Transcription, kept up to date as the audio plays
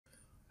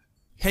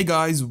Hey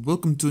guys,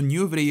 welcome to a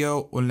new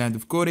video on Land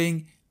of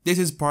Coding. This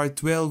is part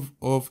 12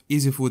 of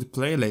Easy Food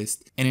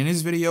playlist, and in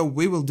this video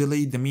we will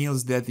delete the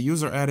meals that the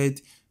user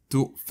added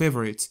to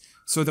favorites.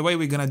 So the way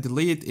we're gonna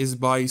delete is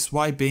by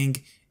swiping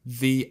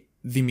the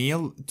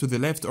meal to the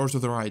left or to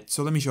the right.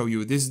 So let me show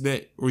you. This is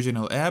the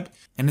original app,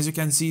 and as you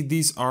can see,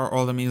 these are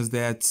all the meals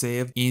that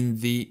saved in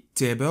the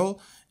table.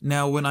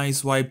 Now when I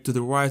swipe to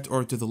the right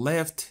or to the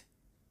left,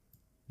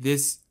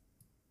 this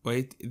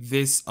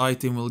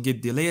item will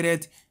get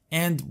deleted,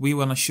 and we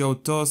want to show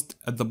toast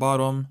at the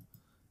bottom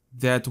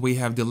that we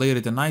have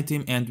deleted an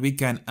item, and we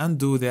can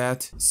undo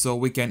that so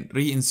we can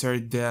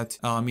reinsert that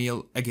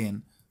meal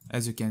again.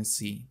 As you can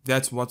see,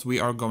 that's what we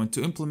are going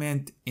to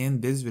implement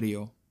in this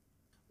video.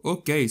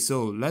 Okay,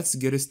 so let's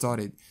get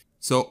started.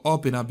 So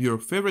open up your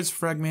favorites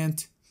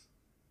fragment.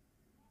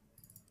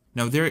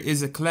 Now there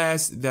is a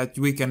class that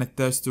we can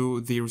attach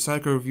to the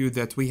recycle view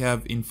that we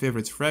have in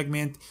favorites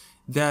fragment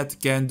that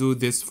can do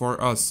this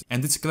for us,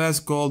 and it's a class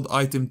called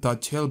item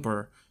touch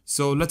helper.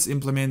 So let's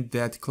implement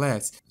that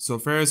class. So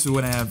first we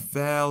want to have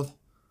val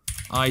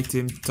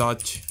item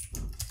touch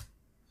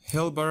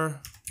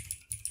helper,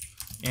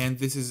 and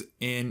this is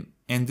an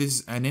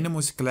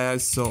anonymous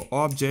class. So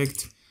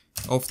object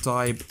of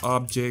type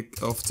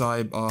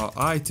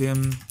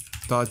item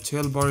touch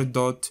helper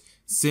dot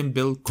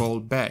symbol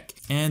callback.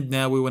 And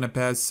now we want to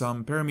pass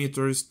some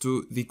parameters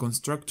to the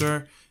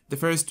constructor. The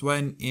first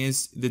one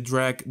is the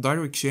drag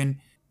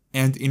direction,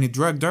 and in the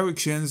drag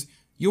directions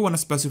you want to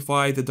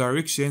specify the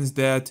directions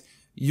that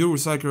your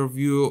recycle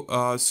view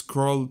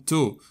scroll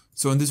to.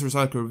 So in this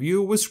recycle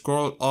view we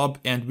scroll up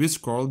and we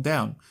scroll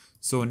down.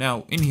 So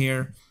now in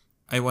here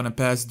I want to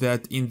pass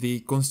that in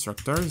the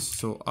constructors.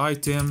 So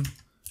item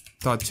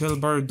touch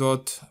helper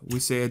dot, we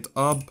said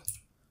up,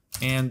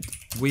 and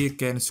we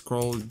can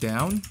scroll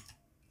down.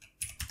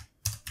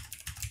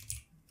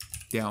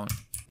 Now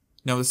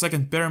the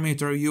second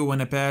parameter, you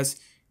want to pass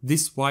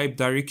this swipe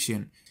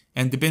direction,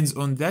 and depends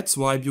on that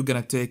swipe you're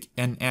gonna take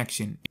an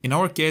action. In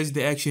our case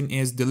the action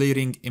is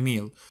deleting a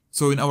meal.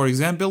 So in our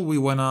example we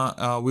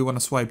wanna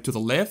swipe to the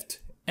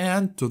left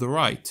and to the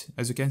right,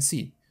 as you can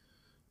see.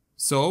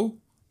 So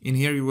in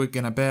here we're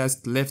gonna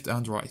pass left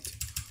and right.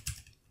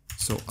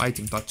 So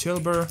item touch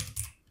helper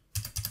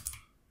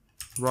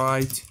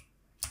right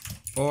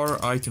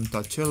or item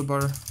touch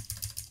helper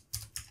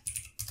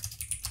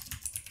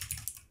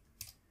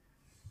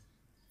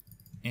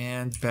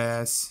and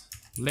pass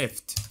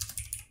left.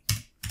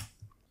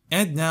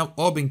 And now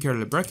open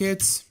curly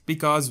brackets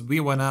because we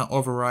wanna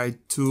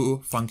override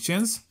two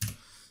functions.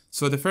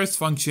 So the first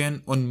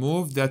function on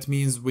move, that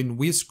means when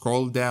we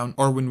scroll down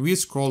or when we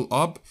scroll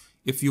up,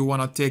 if you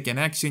wanna take an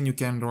action you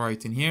can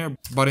write in here,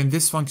 but in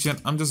this function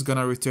I'm just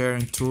gonna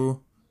return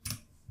true.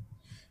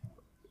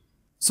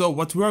 So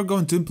what we are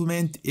going to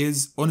implement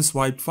is on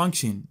swipe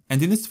function,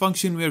 and in this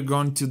function we are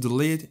going to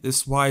delete the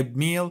swipe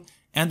meal,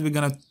 and we're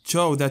gonna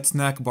show that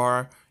snack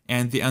bar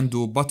and the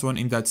undo button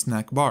in that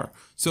snack bar.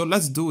 So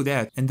let's do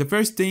that. And the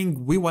first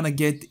thing we want to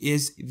get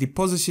is the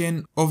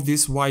position of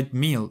this white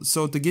meal.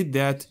 So to get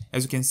that,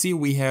 as you can see,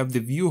 we have the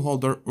view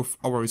holder of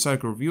our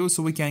recycle view,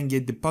 so we can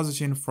get the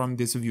position from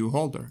this view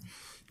holder.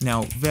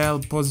 Now val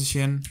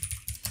position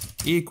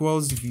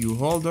equals view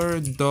holder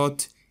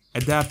dot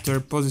adapter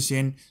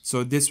position.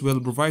 So this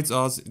will provide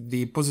us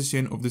the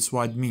position of this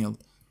white meal.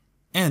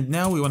 And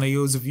now we want to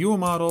use view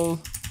model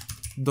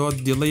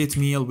dot delete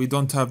meal. We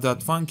don't have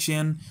that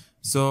function.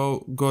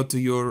 So go to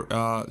your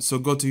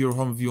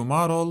home view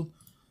model,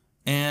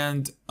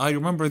 and I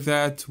remember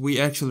that we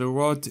actually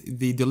wrote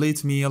the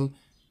delete meal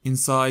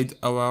inside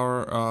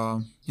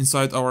our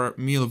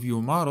meal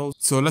view model.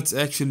 So let's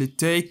actually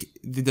take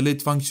the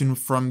delete function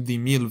from the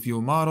meal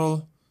view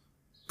model,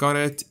 got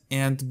it,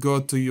 and go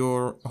to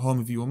your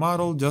home view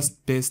model,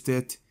 just paste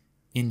it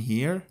in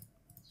here,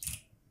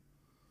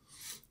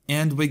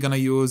 and we're gonna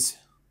use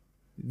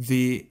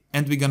the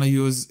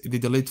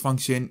delete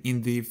function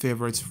in the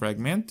favorites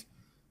fragment.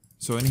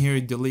 So in here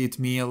delete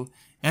meal,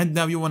 and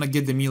now you want to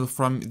get the meal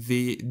from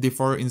the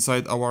differ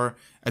inside our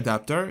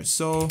adapter.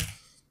 So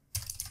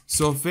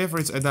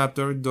favorites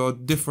adapter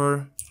dot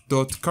differ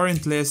dot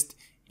current list,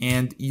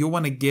 and you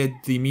want to get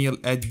the meal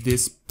at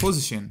this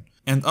position.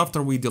 And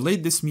after we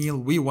delete this meal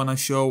we want to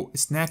show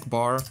snack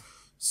bar.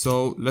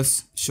 So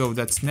let's show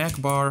that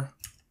snack bar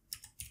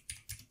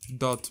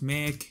dot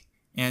make,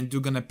 and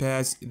you're gonna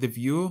pass the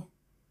view,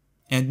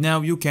 and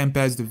now you can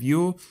pass the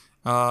view.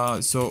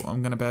 So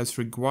I'm gonna pass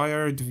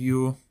required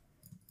view,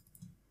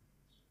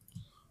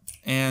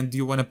 and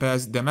you want to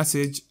pass the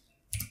message.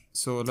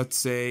 So let's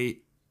say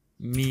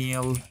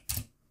meal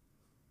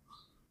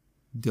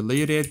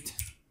deleted,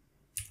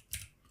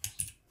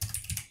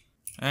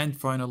 and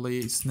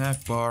finally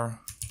snack bar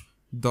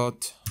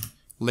dot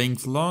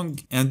length long.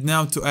 And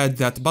now to add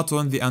that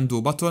button, the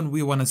undo button,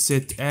 we want to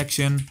set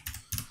action.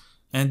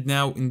 And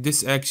now in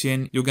this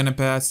action you're gonna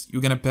pass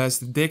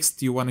the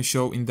text you want to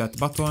show in that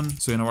button.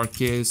 So in our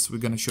case we're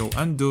gonna show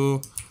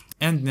undo,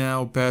 and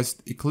now pass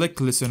a click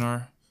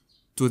listener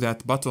to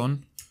that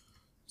button.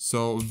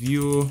 So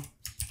view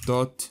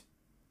dot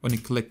on a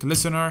click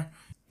listener,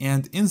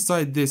 and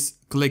inside this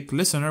click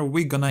listener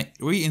we're gonna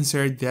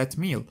reinsert that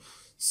meal.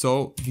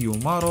 So view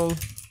model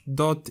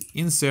dot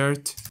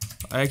insert.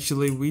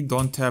 Actually we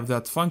don't have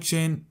that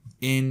function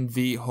in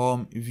the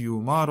home view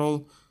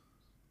model,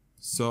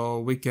 so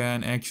we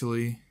can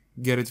actually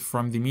get it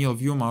from the meal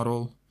view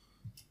model,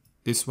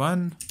 this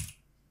one,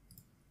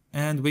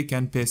 and we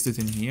can paste it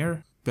in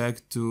here.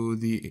 Back to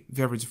the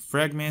beverage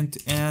fragment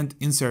and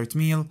insert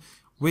meal.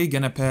 We're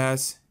gonna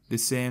pass the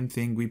same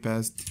thing we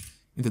passed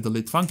in the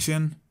delete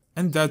function,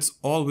 and that's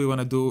all we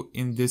wanna do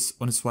in this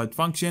onSwipe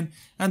function.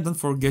 And don't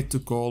forget to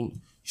call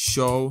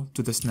show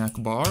to the snack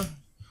bar.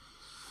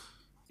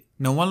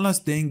 Now one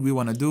last thing we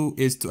wanna do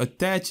is to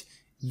attach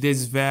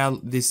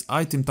this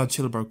item touch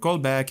helper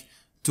callback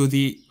to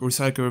the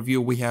recycle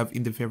view we have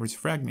in the favorites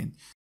fragment.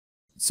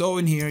 So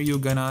in here you're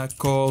gonna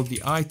call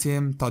the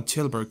item touch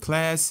helper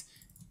class,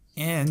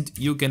 and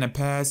you're gonna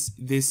pass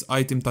this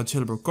item touch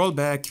helper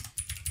callback,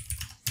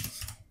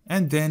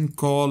 and then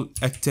call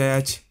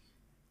attach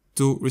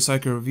to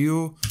recycle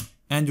view,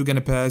 and you're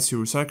gonna pass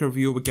your recycle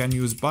view. We can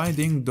use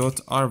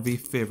binding.rv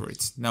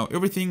favorites. Now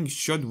everything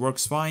should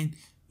works fine.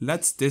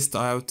 Let's test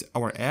out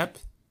our app.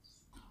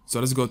 So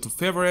let's go to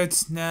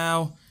favorites.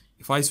 Now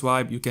if I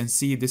swipe, you can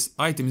see this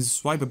item is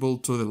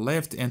swipeable to the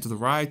left and to the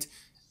right.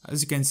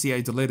 As you can see,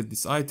 I deleted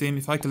this item.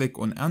 If I click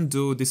on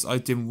undo, this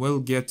item will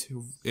get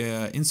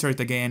insert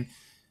again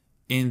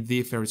in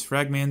the favorites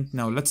fragment.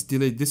 Now let's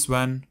delete this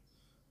one.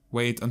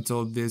 Wait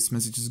until this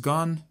message is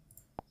gone.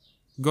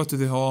 Go to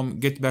the home,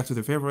 get back to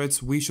the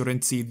favorites. We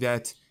shouldn't see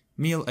that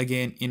meal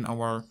again in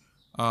our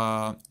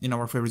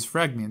favorites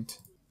fragment.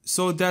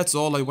 So that's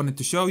all I wanted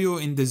to show you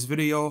in this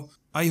video.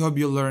 I hope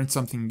you learned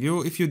something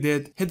new. If you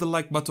did, hit the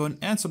like button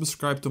and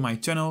subscribe to my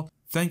channel.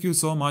 Thank you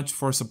so much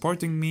for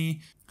supporting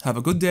me. Have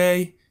a good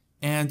day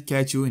and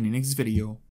catch you in the next video.